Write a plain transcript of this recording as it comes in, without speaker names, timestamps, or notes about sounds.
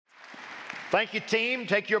Thank you, team.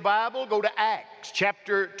 Take your Bible, go to Acts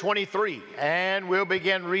chapter 23, and we'll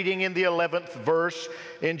begin reading in the 11th verse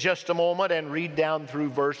in just a moment and read down through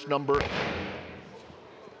verse number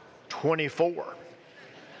 24.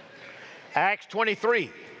 Acts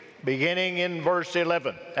 23, beginning in verse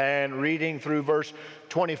 11 and reading through verse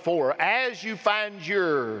 24. As you find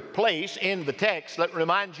your place in the text, let me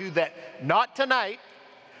remind you that not tonight,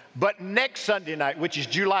 but next Sunday night, which is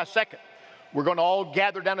July 2nd, we're going to all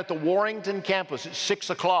gather down at the Warrington campus at 6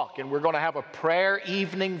 o'clock, and we're going to have a prayer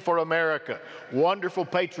evening for America. Wonderful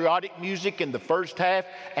patriotic music in the first half,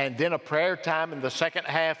 and then a prayer time in the second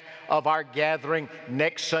half of our gathering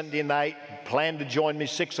next Sunday night. Plan to join me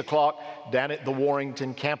 6 o'clock down at the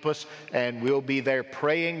Warrington campus, and we'll be there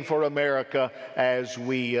praying for America as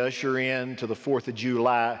we usher in to the 4th of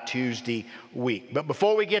July Tuesday week. But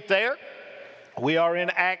before we get there, we are in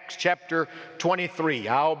Acts chapter 23.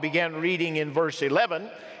 I'll begin reading in verse 11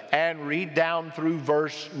 and read down through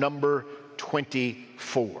verse number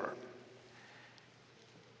 24.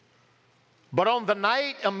 But on the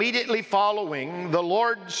night immediately following, the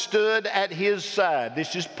Lord stood at his side.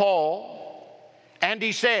 This is Paul. And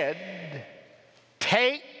he said,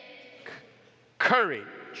 "Take courage.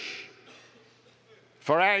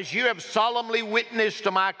 For as you have solemnly witnessed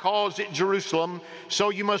to my cause at Jerusalem, so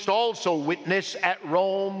you must also witness at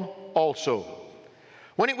Rome also."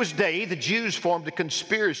 When it was day, the Jews formed a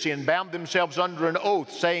conspiracy and bound themselves under an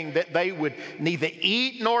oath, saying that they would neither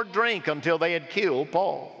eat nor drink until they had killed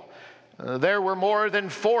Paul. There were more than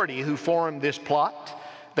 40 who formed this plot.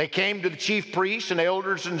 They came to the chief priests and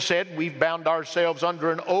elders and said, "We've bound ourselves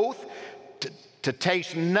under an oath to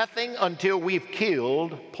taste nothing until we've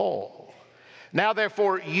killed Paul. Now,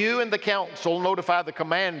 therefore, you and the council notify the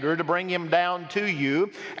commander to bring him down to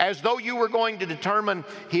you, as though you were going to determine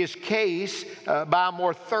his case by a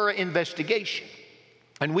more thorough investigation.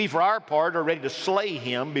 And we, for our part, are ready to slay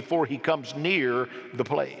him before he comes near the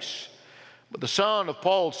place." But the son of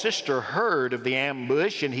Paul's sister heard of the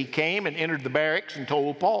ambush, and he came and entered the barracks and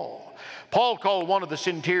told Paul. Paul called one of the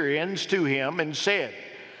centurions to him and said,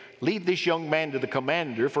 "Lead this young man to the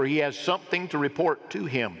commander, for he has something to report to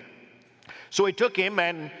him." So he took him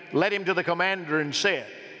and led him to the commander and said,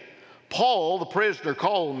 "Paul, the prisoner,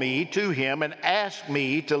 called me to him and asked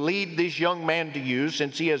me to lead this young man to you,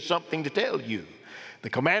 since he has something to tell you." The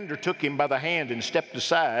commander took him by the hand and stepped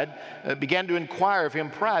aside, began to inquire of him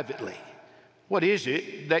privately, "What is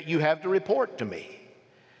it that you have to report to me?"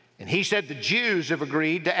 And he said, "The Jews have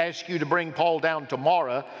agreed to ask you to bring Paul down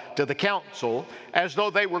tomorrow to the council, as though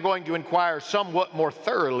they were going to inquire somewhat more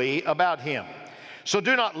thoroughly about him. So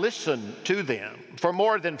do not listen to them, for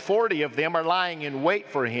more than 40 of them are lying in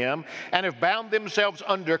wait for him and have bound themselves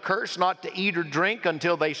under curse not to eat or drink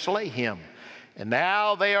until they slay him. And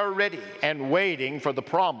now they are ready and waiting for the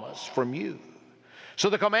promise from you."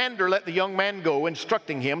 So the commander let the young man go,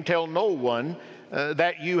 instructing him, "Tell no one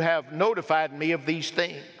that you have notified me of these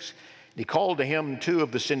things." He called to him 2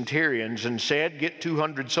 of the centurions and said, "Get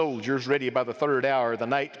 200 soldiers ready by the 3rd hour of the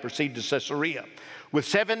night to proceed to Caesarea, with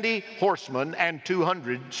 70 horsemen and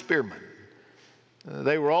 200 spearmen."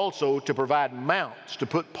 They were also to provide mounts to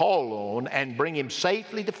put Paul on and bring him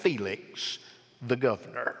safely to Felix, the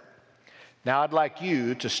governor. Now I'd like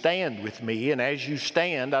you to stand with me, and as you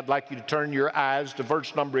stand, I'd like you to turn your eyes to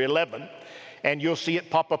verse number 11, and you'll see it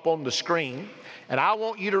pop up on the screen. And I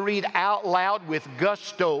want you to read out loud with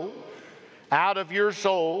gusto, out of your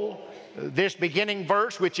soul, this beginning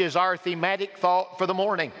verse, which is our thematic thought for the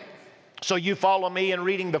morning. So you follow me in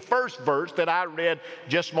reading the first verse that I read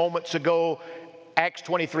just moments ago, Acts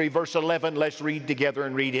 23, verse 11. Let's read together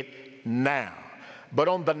and read it now. "But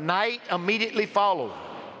on the night immediately following,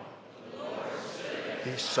 the Lord stood at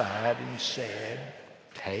his side and said,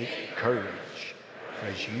 'Take courage,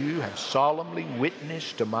 as you have solemnly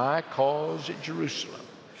witnessed to my cause at Jerusalem,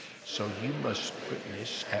 so you must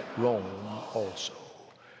witness at Rome also.'"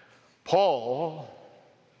 Paul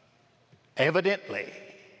evidently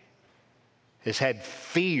has had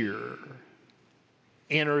fear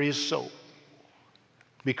enter his soul,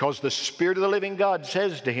 because the Spirit of the living God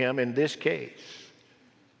says to him in this case,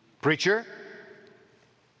 "Preacher,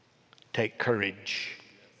 take courage.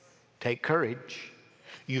 Take courage.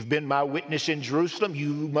 You've been my witness in Jerusalem.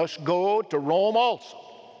 You must go to Rome also.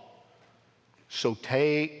 So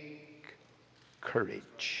take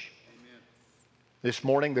courage." Amen. This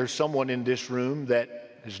morning there's someone in this room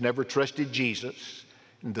that has never trusted Jesus.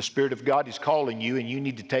 And the Spirit of God is calling you, and you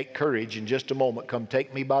need to take courage. In just a moment, come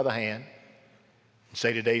take me by the hand and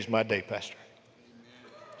say, "Today's my day, Pastor."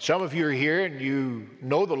 Some of you are here and you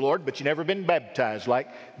know the Lord, but you've never been baptized. Like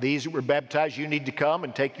these that were baptized, you need to come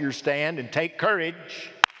and take your stand and take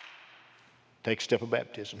courage take a step of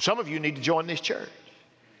baptism. Some of you need to join this church.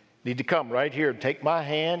 Need to come right here and take my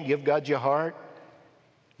hand, give God your heart,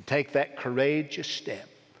 and take that courageous step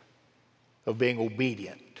of being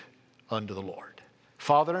obedient unto the Lord.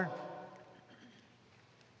 Father,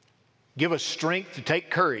 give us strength to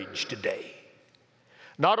take courage today.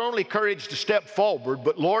 Not only courage to step forward,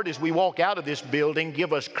 but Lord, as we walk out of this building,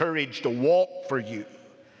 give us courage to walk for you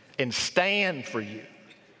and stand for you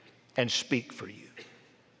and speak for you.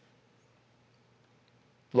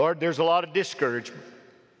 Lord, there's a lot of discouragement.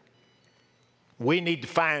 We need to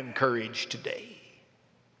find courage today.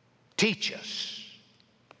 Teach us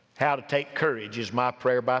how to take courage is my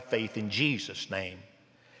prayer by faith in Jesus' name.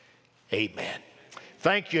 Amen.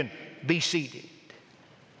 Thank you, and be seated.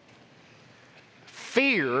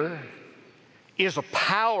 Fear is a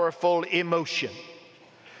powerful emotion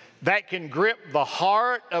that can grip the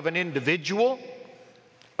heart of an individual,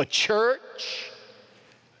 a church,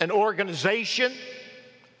 an organization,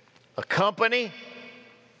 a company,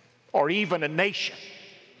 or even a nation.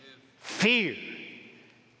 Fear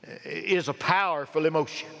is a powerful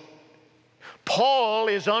emotion. Paul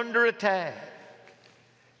is under attack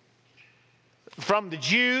from the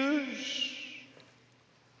Jews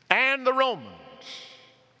and the Romans.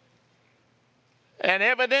 And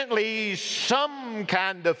evidently some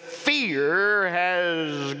kind of fear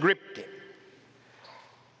has gripped him.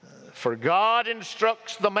 For God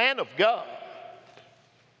instructs the man of God,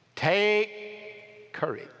 take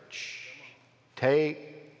courage.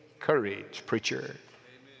 Take courage, preacher.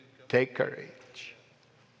 Take courage.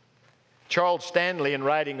 Charles Stanley, in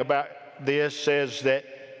writing about this, says that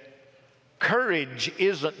courage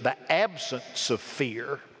isn't the absence of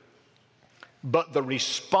fear, but the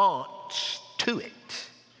response to it.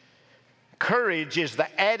 Courage is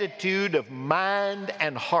the attitude of mind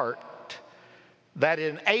and heart that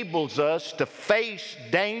enables us to face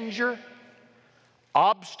danger,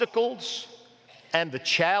 obstacles, and the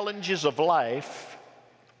challenges of life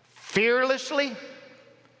fearlessly,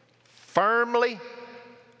 firmly,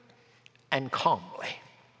 and calmly.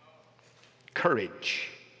 Courage.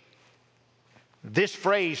 This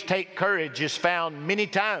phrase, take courage, is found many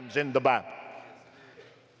times in the Bible.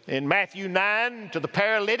 In Matthew 9, to the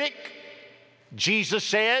paralytic, Jesus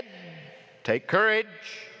said, take courage.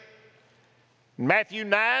 In Matthew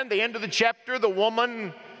 9, the end of the chapter, the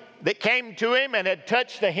woman that came to him and had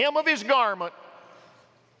touched the hem of his garment,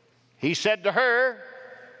 he said to her,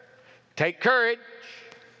 take courage.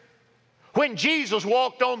 When Jesus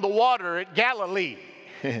walked on the water at Galilee,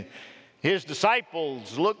 his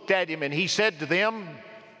disciples looked at him and he said to them,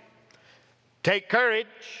 take courage.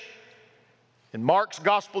 In Mark's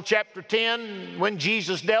Gospel, chapter 10, when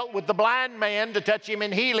Jesus dealt with the blind man to touch him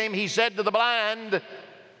and heal him, he said to the blind,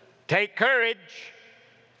 take courage.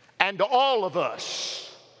 And to all of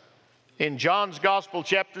us, in John's Gospel,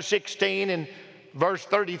 chapter 16, and verse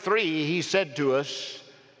 33, he said to us,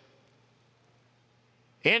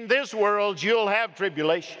 in this world you'll have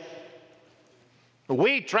tribulation.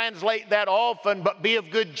 We translate that often, but be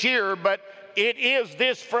of good cheer, but it is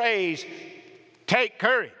this phrase, take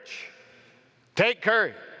courage. Take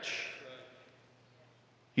courage.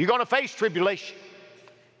 You're going to face tribulation,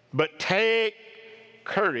 but take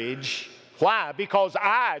courage. Why? Because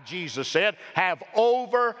I, Jesus said, have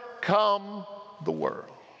overcome the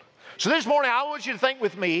world. So this morning I want you to think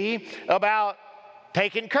with me about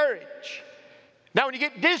taking courage. Now when you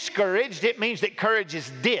get discouraged, it means that courage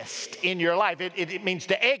is dissed in your life. It means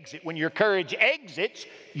to exit. When your courage exits,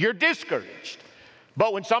 you're discouraged.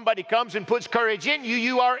 But when somebody comes and puts courage in you,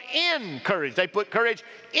 you are encouraged. They put courage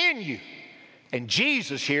in you. And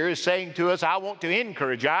Jesus here is saying to us, I want to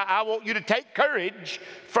encourage you. I want you to take courage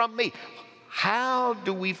from me. How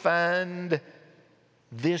do we find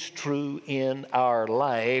this true in our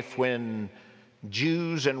life when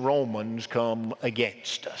Jews and Romans come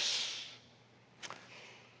against us?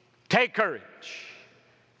 Take courage.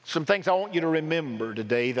 Some things I want you to remember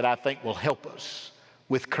today that I think will help us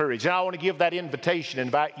with courage. And I want to give that invitation,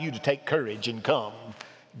 invite you to take courage and come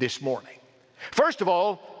this morning. First of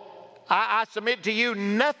all, I submit to you,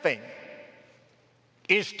 nothing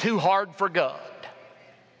is too hard for God.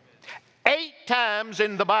 8 times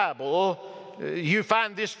in the Bible, you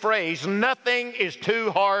find this phrase, nothing is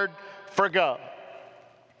too hard for God.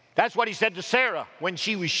 That's what he said to Sarah when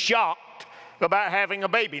she was shocked about having a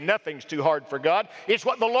baby. Nothing's too hard for God. It's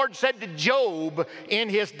what the Lord said to Job in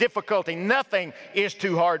his difficulty. Nothing is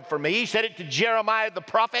too hard for me. He said it to Jeremiah the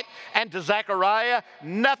prophet and to Zechariah.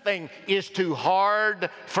 Nothing is too hard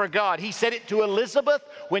for God. He said it to Elizabeth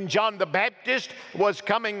when John the Baptist was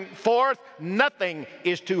coming forth. Nothing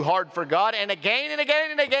is too hard for God. And again and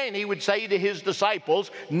again and again, he would say to his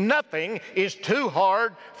disciples, nothing is too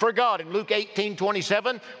hard for God. In Luke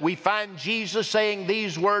 18:27, we find Jesus saying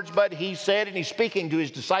these words, but he said, and he's speaking to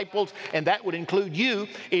his disciples, and that would include you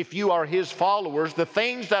if you are his followers, the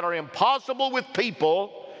things that are impossible with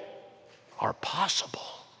people are possible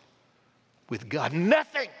with God.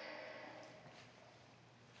 Nothing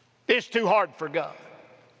is too hard for God.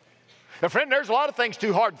 Now, friend, there's a lot of things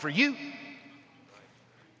too hard for you.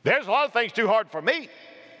 There's a lot of things too hard for me.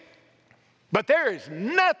 But there is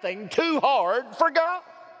nothing too hard for God.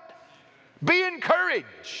 Be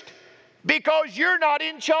encouraged, because you're not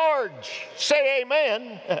in charge. Say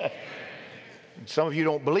amen. Some of you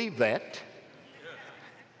don't believe that.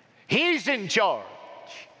 He's in charge,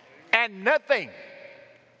 and nothing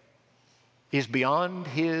is beyond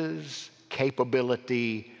his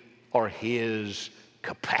capability or his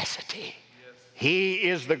capacity. He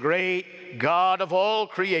is the great God of all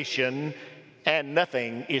creation, and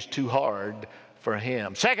nothing is too hard for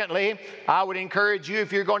him. Secondly, I would encourage you,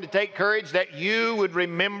 if you're going to take courage, that you would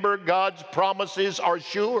remember God's promises are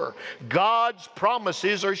sure. God's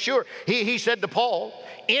promises are sure. He said to Paul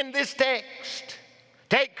in this text,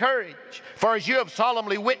 take courage, for as you have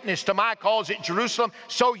solemnly witnessed to my cause at Jerusalem,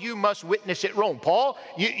 so you must witness at Rome. Paul,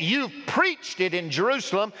 you've preached it in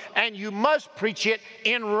Jerusalem, and you must preach it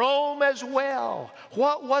in Rome as well.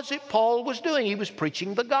 What was it Paul was doing? He was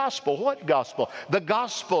preaching the gospel. What gospel? The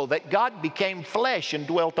gospel that God became flesh and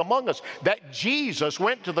dwelt among us, that Jesus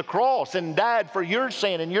went to the cross and died for your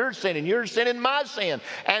sin and your sin and your sin and my sin,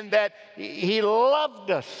 and that he loved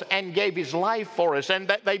us and gave his life for us, and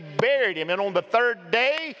that they buried him, and on the third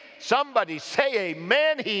day, somebody say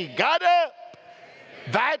amen, he got up.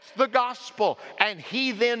 That's the gospel. And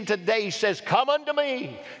he then today says, come unto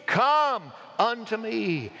me,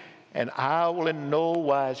 and I will in no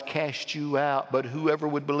wise cast you out, but whoever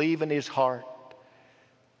would believe in his heart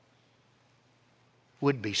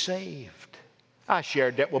would be saved. I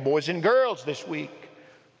shared that with boys and girls this week.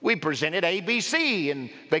 We presented ABC in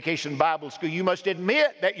Vacation Bible School. You must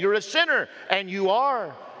admit that you're a sinner, and you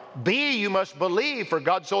are. B, you must believe, for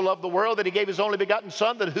God so loved the world that he gave his only begotten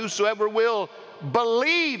Son, that whosoever will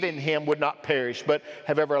believe in him would not perish but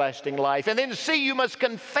have everlasting life. And then C, you must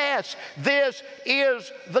confess this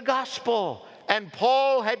is the gospel. And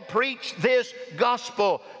Paul had preached this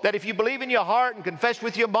gospel, that if you believe in your heart and confess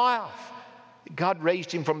with your mouth God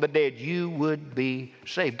raised him from the dead, you would be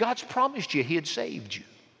saved. God's promised you he had saved you.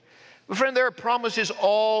 But friend, there are promises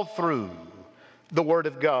all through the Word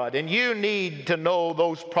of God, and you need to know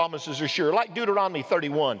those promises are sure. Like Deuteronomy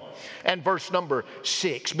 31 and verse number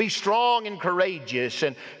 6. Be strong and courageous,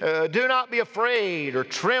 and do not be afraid or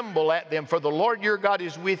tremble at them, for the Lord your God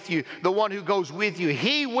is with you, the one who goes with you.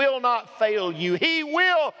 He will not fail you. He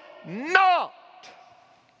will not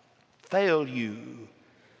fail you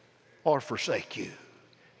or forsake you.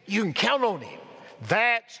 You can count on him.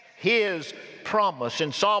 That's his promise.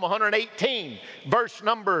 In Psalm 118, verse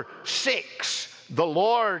number 6, the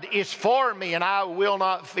Lord is for me, and I will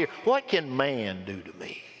not fear. What can man do to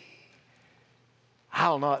me?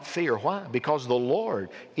 I'll not fear. Why? Because the Lord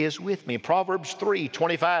is with me. Proverbs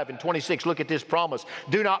 3:25 and 26. Look at this promise.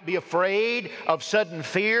 Do not be afraid of sudden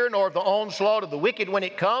fear, nor of the onslaught of the wicked when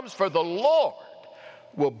it comes, for the Lord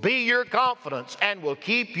will be your confidence and will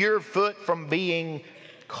keep your foot from being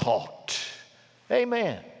caught.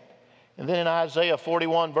 Amen. And then in Isaiah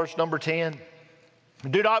 41, verse number 10,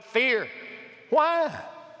 do not fear. Why?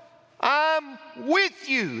 I'm with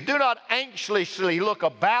you. Do not anxiously look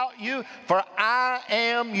about you, for I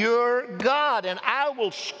am your God, and I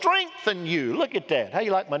will strengthen you. Look at that. How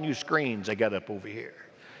you like my new screens I got up over here?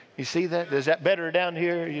 You see that? Is that better down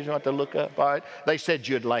here? You don't have to look up. All right. They said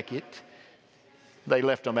you'd like it. They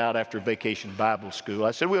left them out after Vacation Bible School.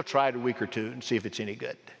 I said, we'll try it a week or two and see if it's any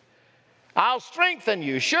good. I'll strengthen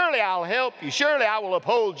you. Surely I'll help you. Surely I will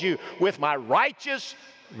uphold you with my righteous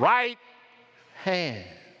right hand.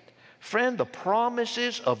 Friend, the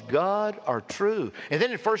promises of God are true. And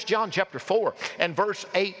then in 1 John chapter 4 and verse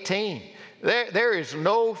 18, there is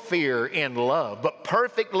no fear in love, but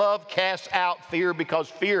perfect love casts out fear, because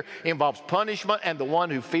fear involves punishment, and the one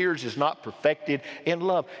who fears is not perfected in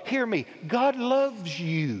love. Hear me, God loves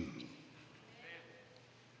you.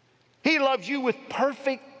 He loves you with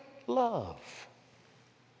perfect love.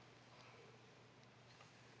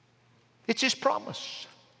 It's his promise.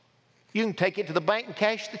 You can take it to the bank and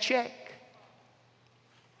cash the check.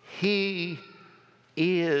 He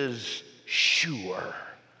is sure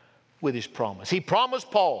with his promise. He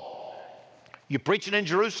promised Paul, you're preaching in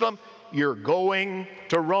Jerusalem, you're going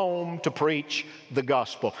to Rome to preach the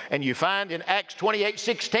gospel. And you find in Acts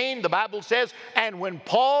 28:16, the Bible says, and when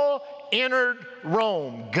Paul entered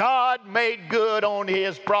Rome, God made good on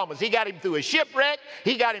his promise. He got him through a shipwreck.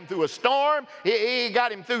 He got him through a storm. He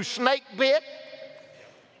got him through snake bit.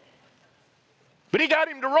 But he got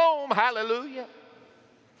him to Rome, hallelujah,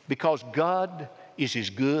 because God is as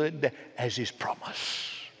good as his promise.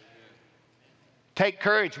 Take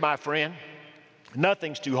courage, my friend.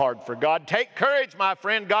 Nothing's too hard for God. Take courage, my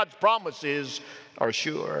friend. God's promises are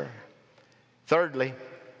sure. Thirdly,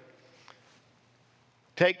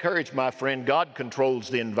 take courage, my friend. God controls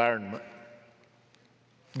the environment.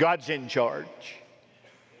 God's in charge.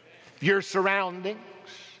 Your surroundings.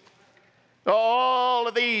 All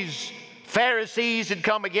of these Pharisees had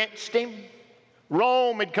come against him.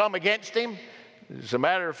 Rome had come against him. As a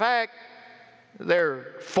matter of fact, there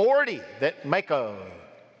are 40 that make a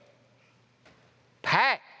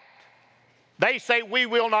pact. They say, we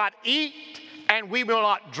will not eat and we will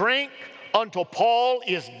not drink until Paul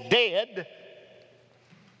is dead.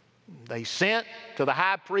 They sent to the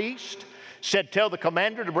high priest, said, tell the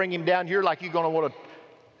commander to bring him down here like you're going to want to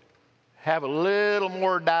have a little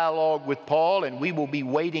more dialogue with Paul, and we will be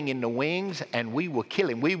waiting in the wings and we will kill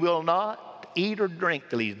him. We will not eat or drink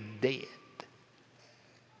till he's dead.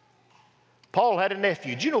 Paul had a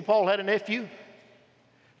nephew. Did you know Paul had a nephew?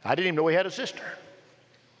 I didn't even know he had a sister.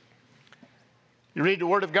 You read the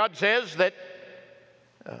Word of God says that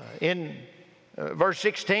in verse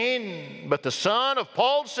 16, but the son of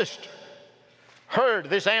Paul's sister heard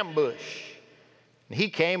this ambush. And he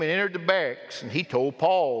came and entered the barracks, and he told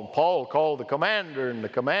Paul. And Paul called the commander, and the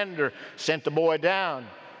commander sent the boy down.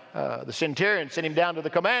 The centurion sent him down to the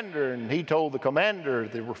commander, and he told the commander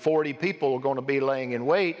there were 40 people going to be laying in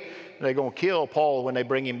wait. And they're going to kill Paul when they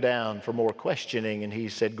bring him down for more questioning. And he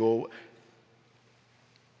said, go.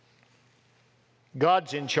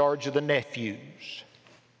 God's in charge of the nephews.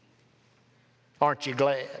 Aren't you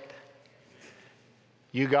glad?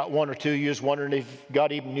 You got one or two, you're just wondering if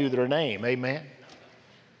God even knew their name. Amen.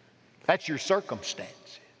 That's your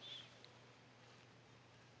circumstances.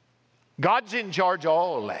 God's in charge of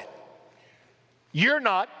all that. You're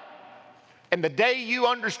not. And the day you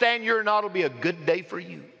understand you're not will be a good day for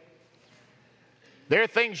you. There are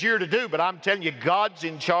things you're to do, but I'm telling you, God's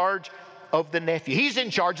in charge of the nephew. He's in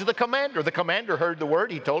charge of the commander. The commander heard the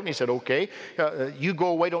word. He told him, he said, okay, you go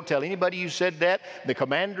away. Don't tell anybody you said that. The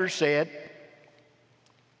commander said,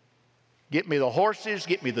 get me the horses,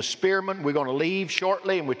 get me the spearmen. We're going to leave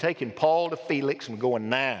shortly, and we're taking Paul to Felix, and we're going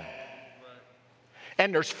now. Right.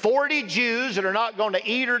 And there's 40 Jews that are not going to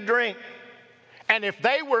eat or drink. And if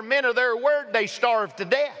they were men of their word, they starved to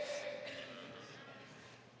death.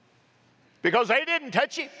 Because they didn't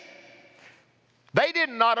touch him. They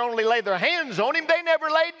didn't not only lay their hands on him, they never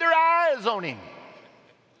laid their eyes on him.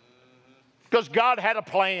 Because God had a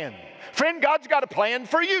plan. Friend, God's got a plan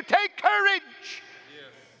for you. Take courage.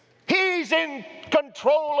 He's in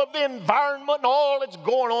control of the environment and all that's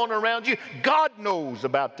going on around you. God knows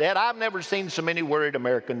about that. I've never seen so many worried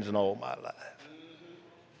Americans in all my life.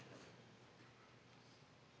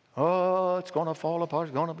 Oh, it's going to fall apart.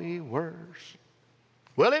 It's going to be worse.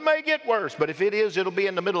 Well, it may get worse, but if it is, it'll be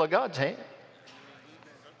in the middle of God's hand.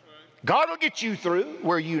 God will get you through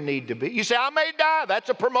where you need to be. You say, I may die. That's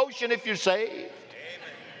a promotion if you're saved.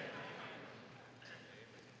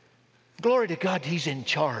 Glory to God, He's in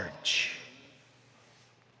charge.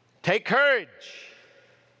 Take courage.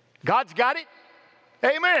 God's got it.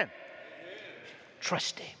 Amen. Amen.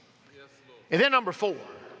 Trust Him. Yes, and then number 4.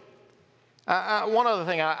 One other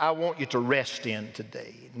thing I want you to rest in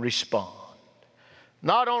today and respond.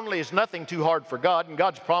 Not only is nothing too hard for God, and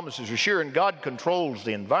God's promises are sure, and God controls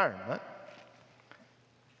the environment.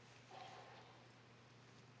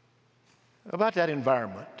 About that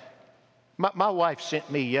environment. My wife sent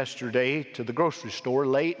me yesterday to the grocery store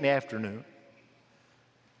late in the afternoon.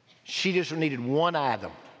 She just needed one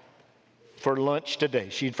item for lunch today.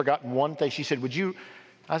 She'd forgotten one thing. She said, would you?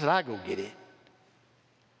 I said, I'll go get it.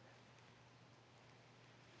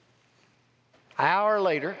 An hour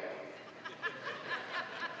later,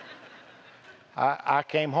 I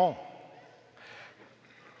came home.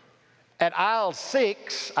 At aisle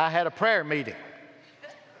 6, I had a prayer meeting.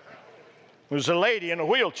 There was a lady in a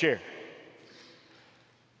wheelchair.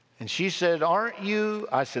 And she said, aren't you?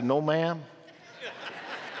 I said, no, ma'am.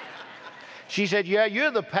 She said, yeah,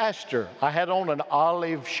 you're the pastor. I had on an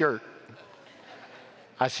olive shirt.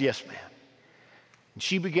 I said, yes, ma'am.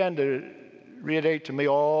 She began to reiterate to me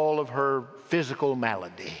all of her physical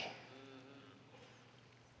malady.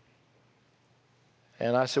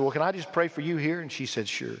 And I said, well, can I just pray for you here? And she said,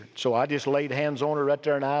 sure. So I just laid hands on her right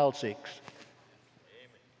there in aisle 6.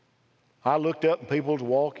 I looked up and people was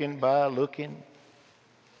walking by looking.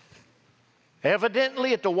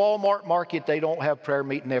 Evidently at the Walmart market, they don't have prayer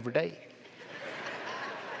meeting every day.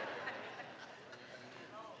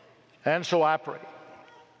 And so I prayed.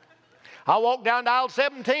 I walked down to aisle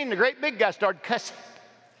 17. The great big guy started cussing.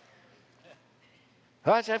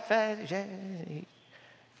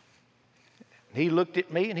 He looked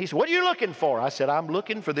at me and he said, what are you looking for? I said, I'm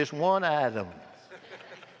looking for this one item.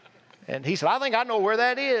 And he said, I think I know where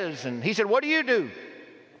that is. And he said, what do you do?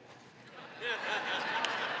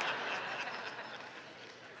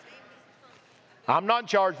 I'm not in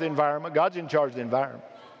charge of the environment. God's in charge of the environment.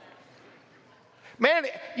 Man,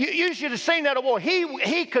 you should have seen that boy.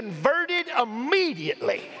 He converted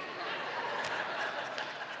immediately.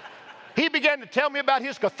 He began to tell me about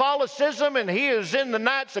his Catholicism, and he is in the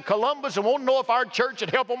Knights of Columbus and wanted to know if our church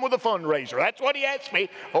would help him with a fundraiser. That's what he asked me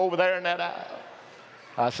over there in that aisle.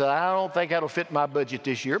 I said, I don't think that'll fit my budget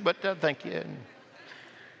this year, but thank you.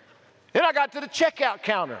 Then I got to the checkout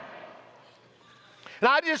counter. And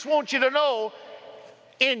I just want you to know,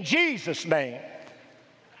 in Jesus' name,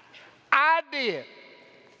 I did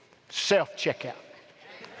self-checkout.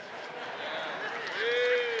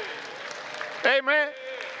 Amen.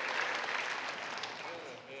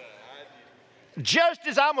 Just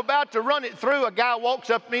as I'm about to run it through, a guy walks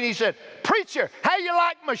up to me and he said, preacher, how you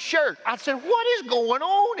like my shirt? I said, what is going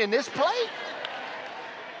on in this place?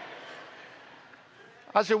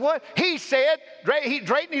 I said, what? He said,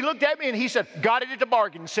 Drayton, he looked at me and he said, got it at the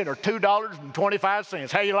bargain center,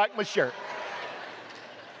 $2.25. How you like my shirt?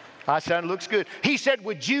 I said, it looks good. He said,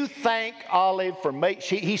 would you thank Olive for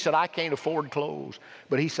making, he said, I can't afford clothes.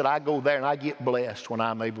 But he said, I go there and I get blessed when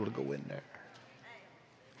I'm able to go in there.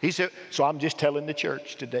 He said, so I'm just telling the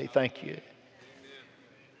church today, thank you.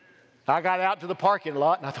 I got out to the parking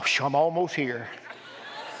lot and I thought, I'm almost here.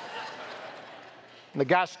 And the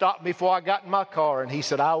guy stopped me before I got in my car and he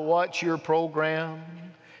said, I watch your program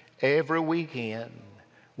every weekend.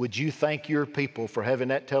 Would you thank your people for having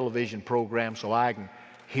that television program so I can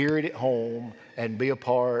hear it at home and be a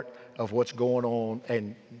part of what's going on?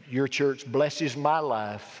 And your church blesses my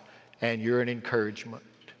life and you're an encouragement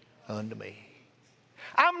unto me.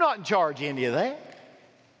 I'm not in charge of any of that.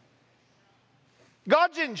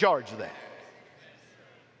 God's in charge of that.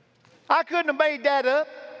 I couldn't have made that up.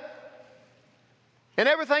 And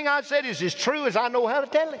everything I said is as true as I know how to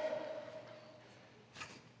tell it.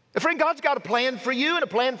 Friend, God's got a plan for you and a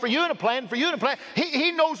plan for you and a plan for you and a plan.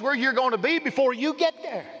 He knows where you're going to be before you get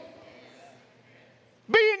there.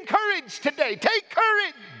 Be encouraged today. Take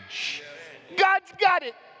courage. God's got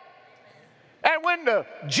it. And when the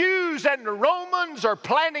Jews and the Romans are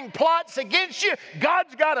planning plots against you,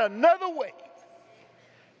 God's got another way.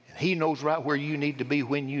 And He knows right where you need to be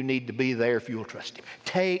when you need to be there if you'll trust Him.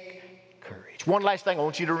 Take courage. One last thing I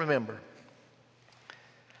want you to remember.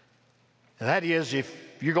 And that is, if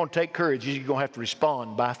you're going to take courage, you're going to have to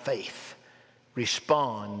respond by faith.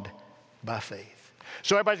 Respond by faith.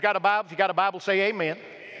 So everybody's got a Bible? If you got a Bible, say amen.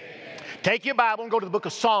 Take your Bible and go to the book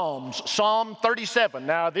of Psalms, Psalm 37.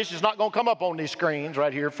 Now, this is not going to come up on these screens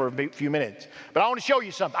right here for a few minutes. But I want to show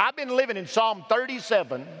you something. I've been living in Psalm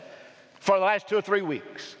 37 for the last 2 or 3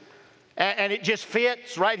 weeks. And it just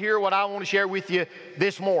fits right here what I want to share with you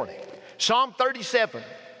this morning. Psalm 37.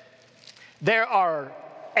 There are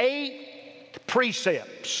 8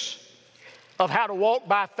 precepts of how to walk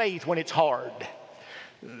by faith when it's hard.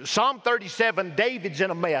 Psalm 37, David's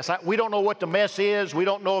in a mess. We don't know what the mess is. We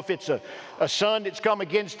don't know if it's a son that's come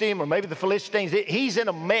against him or maybe the Philistines. He's in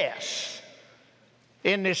a mess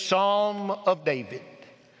in this Psalm of David.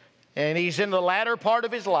 And he's in the latter part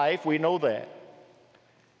of his life. We know that.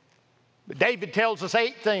 But David tells us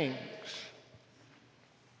 8 things.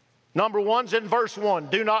 Number 1's in verse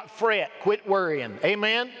 1. Do not fret. Quit worrying.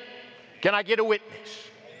 Amen? Can I get a witness?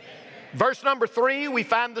 Verse number 3, we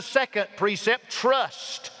find the second precept,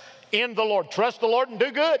 trust in the Lord. Trust the Lord and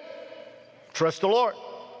do good. Trust the Lord.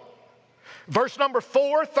 Verse number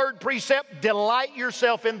 4, third precept, delight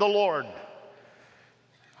yourself in the Lord.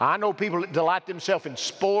 I know people that delight themselves in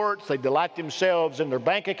sports. They delight themselves in their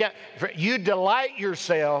bank account. You delight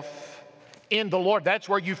yourself in the Lord. That's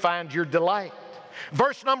where you find your delight.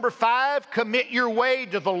 Verse number 5, commit your way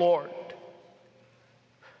to the Lord.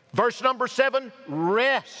 Verse number 7,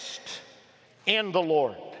 rest in the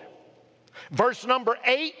Lord. Verse number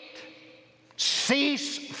 8,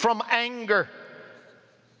 cease from anger.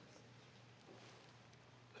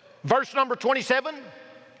 Verse number 27,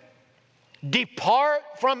 depart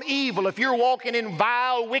from evil. If you're walking in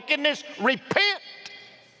vile wickedness, repent.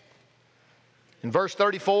 In verse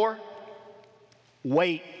 34,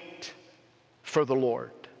 wait for the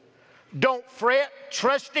Lord. Don't fret,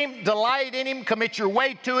 trust Him, delight in Him, commit your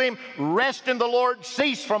way to Him, rest in the Lord,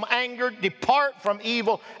 cease from anger, depart from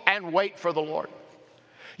evil, and wait for the Lord.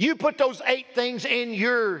 You put those 8 things in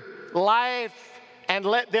your life and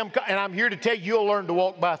let them come, and I'm here to tell you, you'll learn to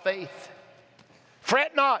walk by faith.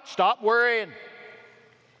 Fret not, stop worrying,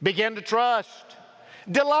 begin to trust.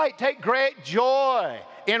 Delight, take great joy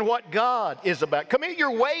in what God is about. Commit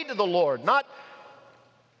your way to the Lord, not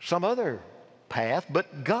some other path,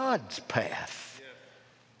 but God's path.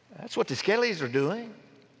 That's what the Skellies are doing.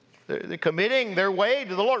 They're committing their way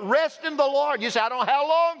to the Lord. Rest in the Lord. You say, I don't know how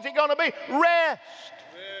long is it going to be. Rest.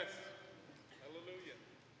 Hallelujah.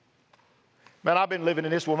 Man, I've been living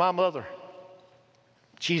in this with my mother.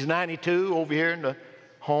 She's 92 over here in the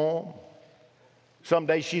home. Some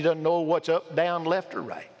days she doesn't know what's up, down, left, or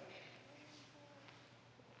right.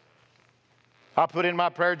 I put in my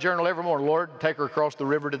prayer journal every morning, Lord, take her across the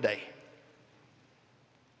river today.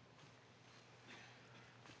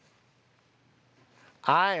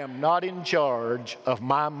 I am not in charge of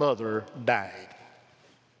my mother dying.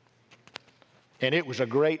 And it was a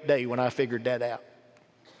great day when I figured that out.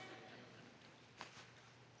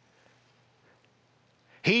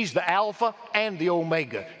 He's the Alpha and the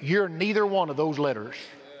Omega. You're neither one of those letters.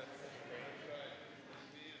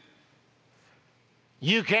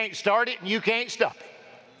 You can't start it and you can't stop it.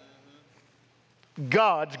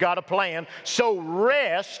 God's got a plan, so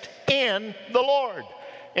rest in the Lord.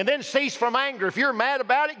 And then cease from anger. If you're mad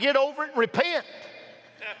about it, get over it and repent.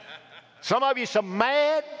 Some of you so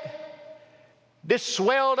mad, this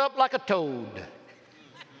swelled up like a toad.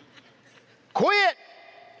 Quit.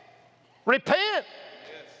 Repent.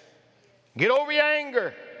 Get over your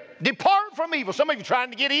anger. Depart from evil. Some of you are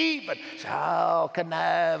trying to get even. Say, oh,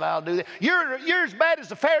 connive, I'll do that. You're as bad as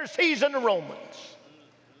the Pharisees and the Romans.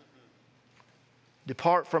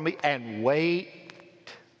 Depart from me and wait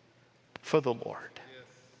for the Lord.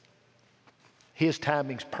 His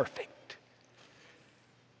timing's perfect.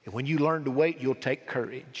 And when you learn to wait, you'll take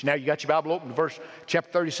courage. Now you got your Bible open to verse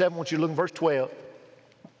chapter 37. I want you to look at verse 12.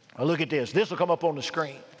 Now look at this. This will come up on the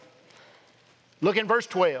screen. Look in verse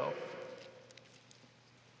 12.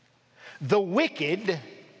 The wicked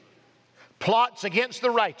plots against the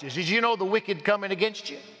righteous. Did you know the wicked coming against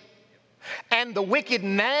you? And the wicked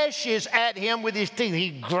gnashes at him with his teeth.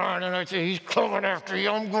 He's grinding at you. He's coming after you.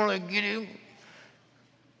 I'm going to get him.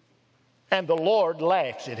 And the Lord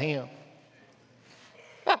laughs at him.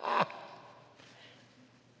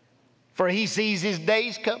 For he sees his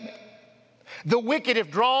days coming. The wicked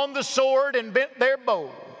have drawn the sword and bent their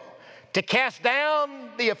bow to cast down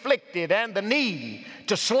the afflicted and the needy,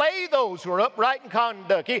 to slay those who are upright in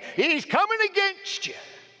conduct. He's coming against you.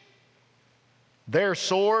 Their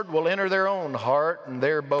sword will enter their own heart, and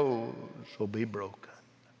their bows will be broken.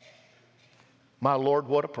 My Lord,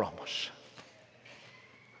 what a promise.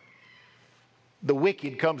 The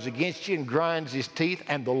wicked comes against you and grinds his teeth,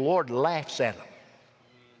 and the Lord laughs at him.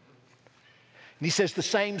 And he says the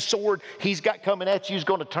same sword he's got coming at you is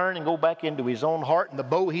going to turn and go back into his own heart, and the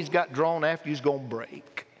bow he's got drawn after you is going to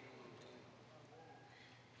break.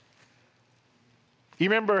 You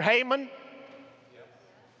remember Haman?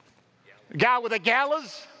 The guy with the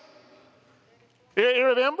gallows? You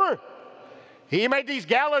remember? He made these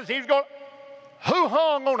gallows. He was going, who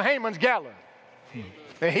hung on Haman's gallows?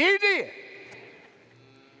 He did.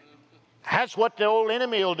 That's what the old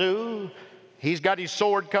enemy will do. He's got his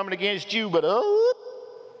sword coming against you, but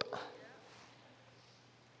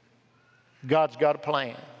God's got a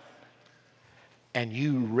plan. And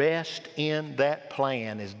you rest in that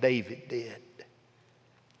plan as David did.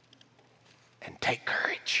 And take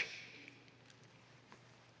courage.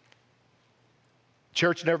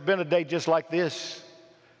 Church, never been a day just like this.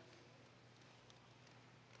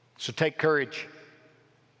 So take courage.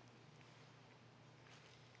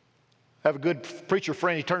 I have a good preacher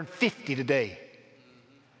friend. He turned 50 today.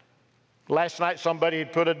 Last night somebody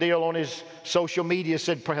had put a deal on his social media,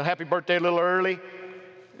 said happy birthday a little early.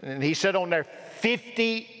 And he said on there,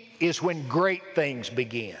 50 is when great things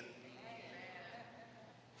begin.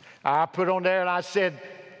 I put on there and I said,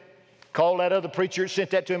 call that other preacher,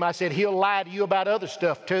 sent that to him. I said, he'll lie to you about other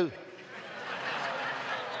stuff too.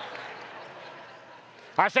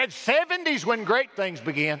 I said, 70's when great things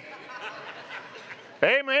begin.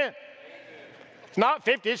 Amen. It's not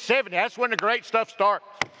 50, it's 70. That's when the great stuff starts.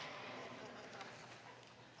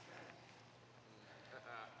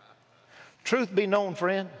 Truth be known,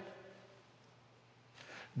 friend,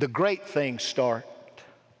 The great things start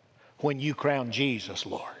when you crown Jesus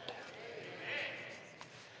Lord.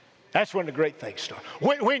 That's when the great things start.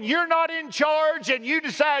 When you're not in charge and you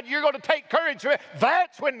decide you're going to take courage,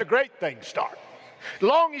 that's when the great things start. As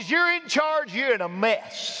long as you're in charge, you're in a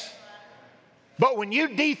mess. But when you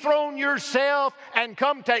dethrone yourself and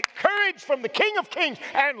come take courage from the King of Kings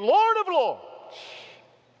and Lord of Lords,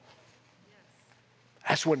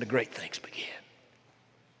 that's when the great things begin.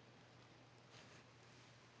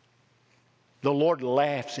 The Lord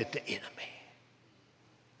laughs at the enemy.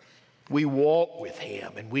 We walk with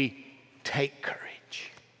Him and we take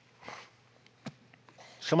courage.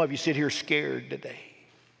 Some of you sit here scared today.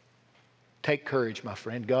 Take courage, my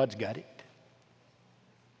friend. God's got it.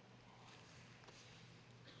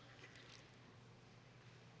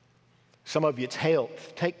 Some of you it's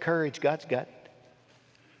health. Take courage. God's got it.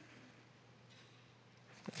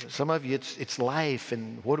 Some of you it's life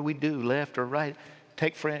and what do we do, left or right?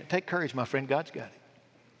 Take courage, my friend. God's got it.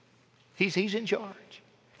 He's in charge.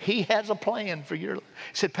 He has a plan for your life.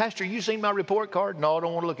 He said, Pastor, you seen my report card? No, I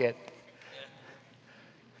don't want to look at it.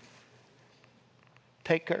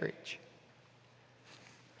 Take courage.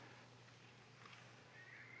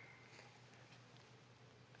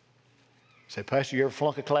 Say, Pastor, you ever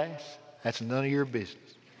flunk a class? That's none of your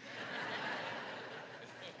business.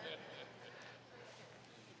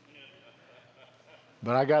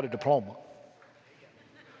 But I got a diploma.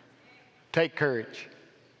 Take courage.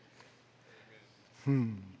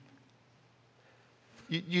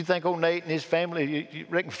 You think old Nate and his family, you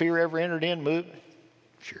reckon fear ever entered in movement?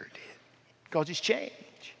 Sure it did. Because it's change.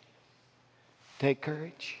 Take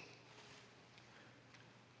courage.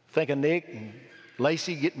 Think of Nick and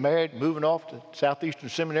Lacey getting married, moving off to Southeastern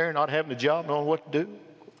Seminary, not having a job, not knowing what to do.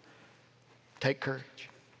 Take courage.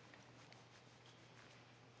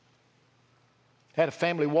 Had a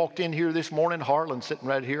family walked in here this morning, Harlan sitting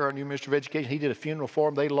right here, our new Minister of Education. He did a funeral for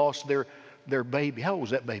them. They lost their baby. How old was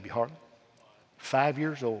that baby, Harlan? 5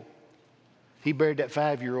 years old. He buried that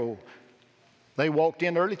 5-year-old. They walked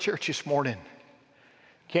in early church this morning.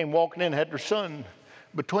 Came walking in, had their son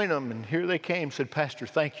between them, and here they came, said, Pastor,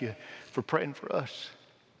 thank you for praying for us.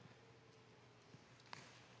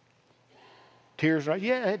 Tears, right?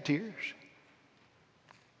 Yeah, I had tears.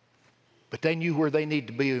 But they knew where they need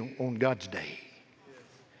to be on God's day.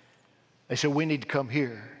 They said, we need to come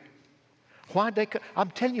here. Why'd they come?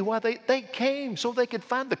 I'm telling you why they came, so they could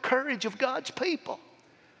find the courage of God's people.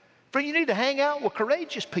 Friend, you need to hang out with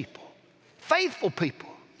courageous people, faithful people.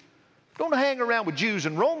 Don't hang around with Jews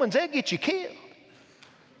and Romans. They'll get you killed.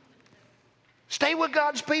 Stay with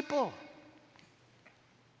God's people.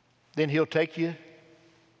 Then He'll take you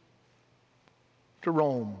to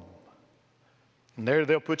Rome. And there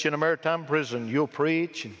they'll put you in a maritime prison. You'll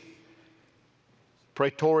preach, and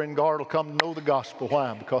Praetorian Guard will come to know the gospel.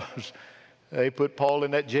 Why? Because they put Paul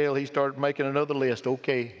in that jail. He started making another list.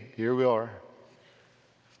 Okay, here we are.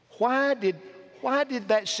 Why did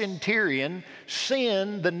that centurion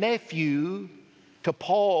send the nephew to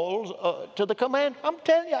Paul's, to the command? I'm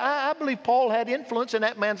telling you, I believe Paul had influence in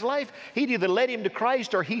that man's life. He'd either led him to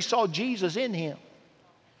Christ or he saw Jesus in him.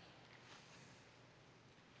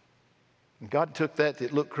 And God took that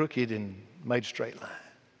looked crooked and made a straight line.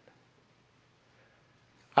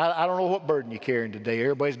 I don't know what burden you're carrying today.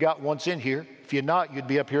 Everybody's got one in here. If you're not, you'd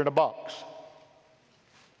be up here in a box.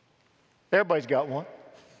 Everybody's got one.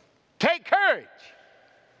 Take courage.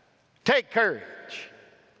 Take courage.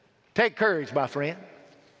 Take courage, my friend.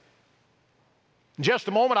 In just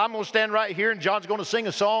a moment, I'm going to stand right here, and John's going to sing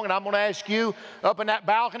a song, and I'm going to ask you up in that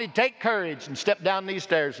balcony, take courage and step down these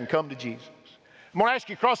stairs and come to Jesus. I'm going to ask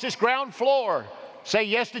you across this ground floor, say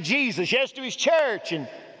yes to Jesus, yes to His church, and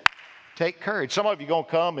take courage. Some of you are going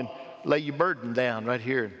to come and lay your burden down right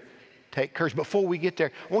here and take courage. Before we get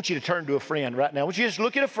there, I want you to turn to a friend right now. I want you to just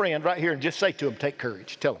look at a friend right here and just say to him, take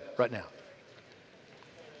courage. Tell him right now.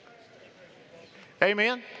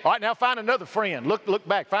 Amen. All right, now find another friend. Look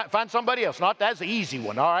back. Find somebody else. Not that's the easy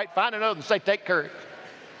one. All right, find another and say, take courage.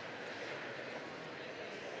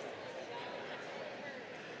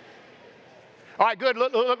 All right, good.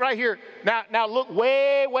 Look right here. Now look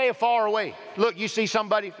way, way far away. Look, you see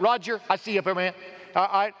somebody. Roger, I see you up there, man.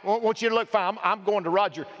 I want you to look fine. I'm going to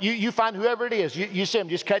Roger. You find whoever it is. You see him.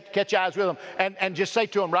 Just catch eyes with him and just say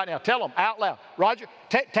to him right now. Tell him out loud. Roger,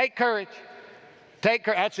 take courage. Take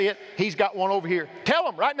courage. That's it. He's got one over here. Tell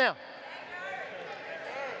him right now.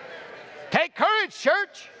 Take courage,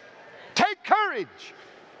 church. Take courage.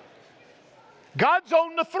 God's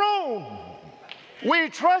on the throne. We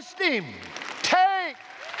trust Him. Take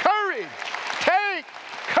courage. Take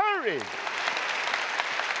courage.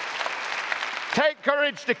 Take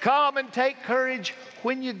courage to come and take courage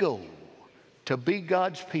when you go to be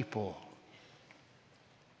God's people.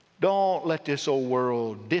 Don't let this old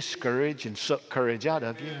world discourage and suck courage out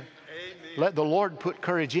of you. Amen. Let the Lord put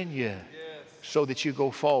courage in you so that you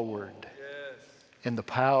go forward in the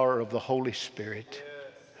power of the Holy Spirit,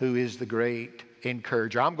 who is the great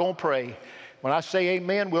encourager. I'm going to pray. When I say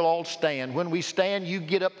amen, we'll all stand. When we stand, you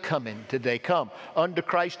get up coming today. Come unto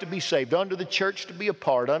Christ to be saved, unto the church to be a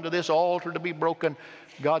part, unto this altar to be broken.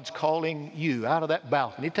 God's calling you out of that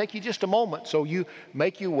balcony. It'll take you just a moment, so you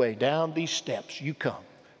make your way down these steps. You come,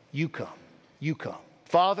 you come, you come.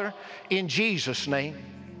 Father, in Jesus' name,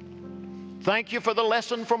 thank you for the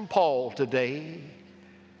lesson from Paul today.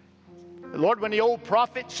 Lord, when the old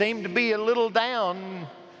prophet seemed to be a little down,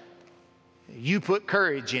 you put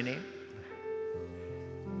courage in him.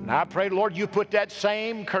 And I pray, Lord, you put that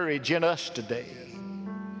same courage in us today.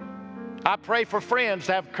 I pray for friends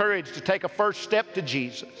to have courage to take a first step to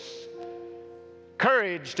Jesus.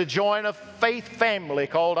 Courage to join a faith family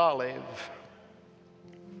called Olive.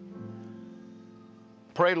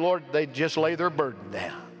 Pray, Lord, they just lay their burden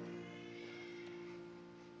down.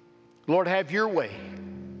 Lord, have your way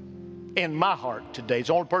in my heart today. It's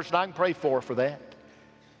the only person I can pray for that.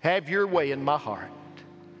 Have your way in my heart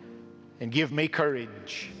and give me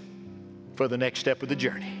courage for the next step of the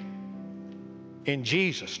journey. In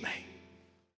Jesus' name.